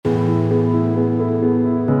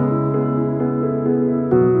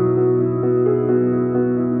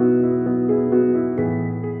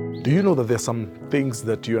know that there's some things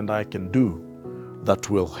that you and I can do that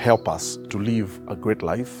will help us to live a great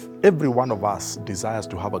life? Every one of us desires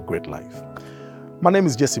to have a great life. My name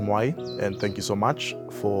is Mwai, and thank you so much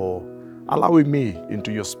for allowing me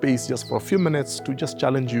into your space just for a few minutes to just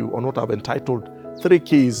challenge you on what I've entitled 3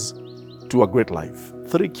 keys to a great life.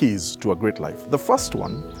 3 keys to a great life. The first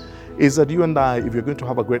one is that you and I, if you're going to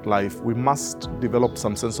have a great life, we must develop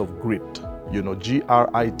some sense of grit. You know,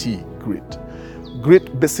 G-R-I-T, grit.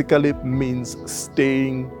 Grit basically means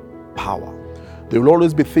staying power. There will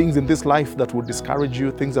always be things in this life that will discourage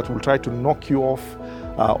you, things that will try to knock you off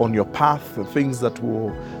on your path,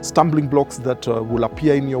 stumbling blocks that will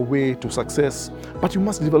appear in your way to success. But you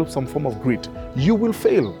must develop some form of grit. You will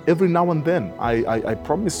fail every now and then. I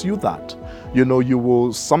promise you that. You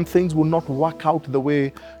know, some things will not work out the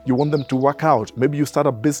way you want them to work out. Maybe you start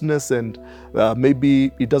a business and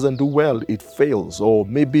maybe it doesn't do well, it fails. Or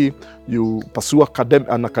maybe you pursue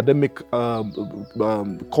an academic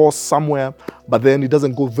course somewhere, but then it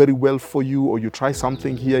doesn't go very well for you, or you try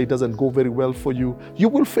something here, it doesn't go very well for you. You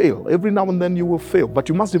will fail. Every now and then you will fail, but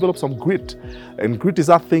you must develop some grit. And grit is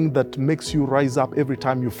that thing that makes you rise up every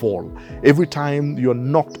time you fall. Every time you're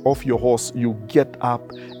knocked off your horse, you get up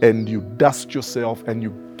and you dust yourself and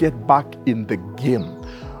you get back in the game.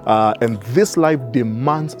 And this life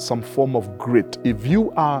demands some form of grit. If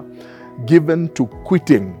you are given to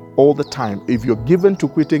quitting all the time, if you're given to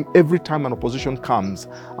quitting every time an opposition comes,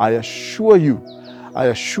 I assure you,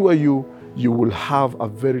 you will have a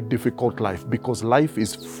very difficult life, because life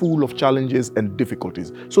is full of challenges and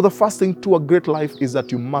difficulties. So the first thing to a great life is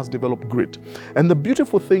that you must develop grit. And the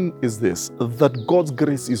beautiful thing is this, that God's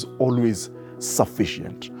grace is always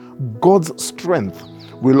sufficient. God's strength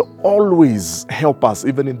will always help us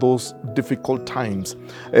even in those difficult times.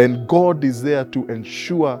 And God is there to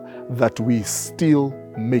ensure that we still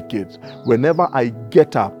make it. Whenever I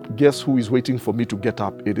get up, guess who is waiting for me to get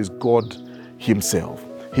up? It is God Himself.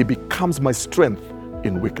 He becomes my strength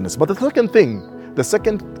in weakness. But the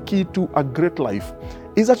second key to a great life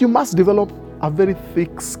is that you must develop a very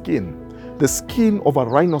thick skin. The skin of a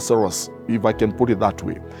rhinoceros, if I can put it that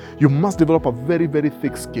way. You must develop a very, very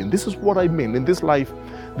thick skin. This is what I mean. In this life,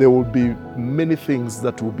 there will be many things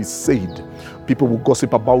that will be said. People will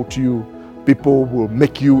gossip about you. People will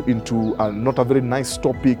make you into not a very nice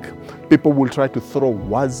topic. People will try to throw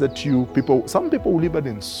words at you. Some people will even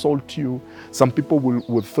insult you. Some people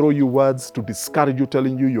will throw you words to discourage you,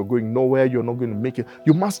 telling you you're going nowhere, you're not going to make it.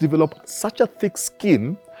 You must develop such a thick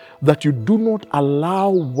skin that you do not allow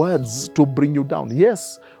words to bring you down.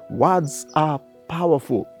 Yes, words are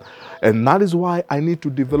powerful. And that is why I need to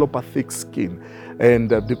develop a thick skin. And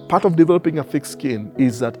the part of developing a thick skin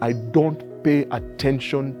is that I don't pay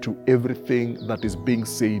attention to everything that is being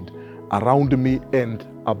said around me and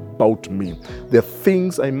about me. There are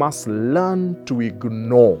things I must learn to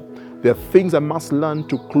ignore. There are things I must learn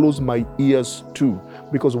to close my ears to,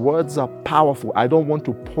 because words are powerful. I don't want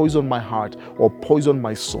to poison my heart or poison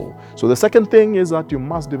my soul. So the second thing is that you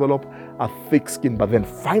must develop a thick skin. But then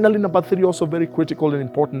finally, number 3, also very critical and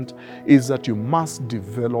important, is that you must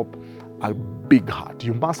develop a big heart.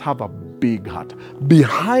 You must have a big heart.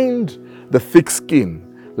 Behind the thick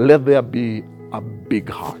skin, let there be a big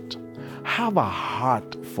heart. Have a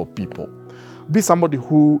heart for people. Be somebody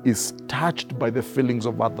who is touched by the feelings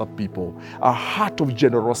of other people. A heart of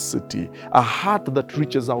generosity. A heart that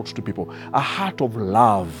reaches out to people. A heart of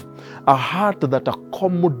love. A heart that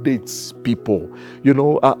accommodates people. You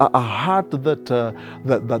know, a heart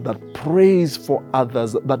that prays for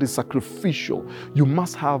others, that is sacrificial. You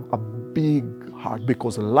must have a big heart,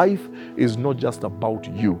 because life is not just about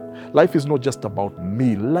you. Life is not just about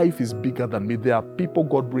me. Life is bigger than me. There are people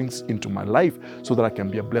God brings into my life so that I can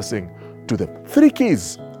be a blessing to them. 3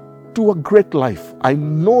 keys to a great life. I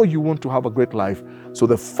know you want to have a great life. So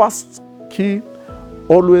the first key,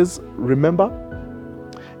 always remember,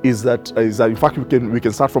 is that in fact we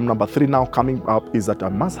can start from number 3 now coming up, is that I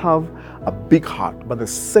must have a big heart. But the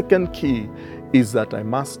second key is that I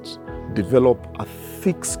must develop a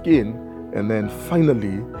thick skin. And then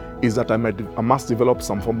finally is that I must develop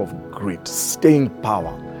some form of grit, staying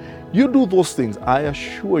power. You do those things, I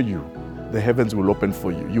assure you, the heavens will open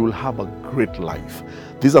for you. You will have a great life.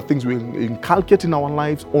 These are things we inculcate in our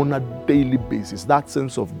lives on a daily basis. That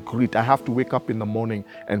sense of grit. I have to wake up in the morning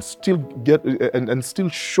and still still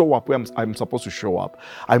show up where I'm supposed to show up.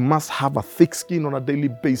 I must have a thick skin on a daily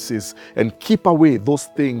basis and keep away those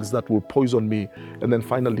things that will poison me. And then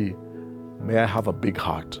finally, may I have a big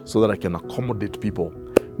heart so that I can accommodate people.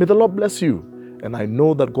 May the Lord bless you. And I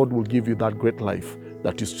know that God will give you that great life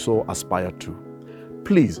that you so aspire to.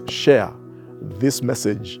 Please share this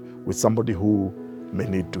message with somebody who may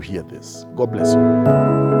need to hear this. God bless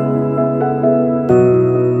you.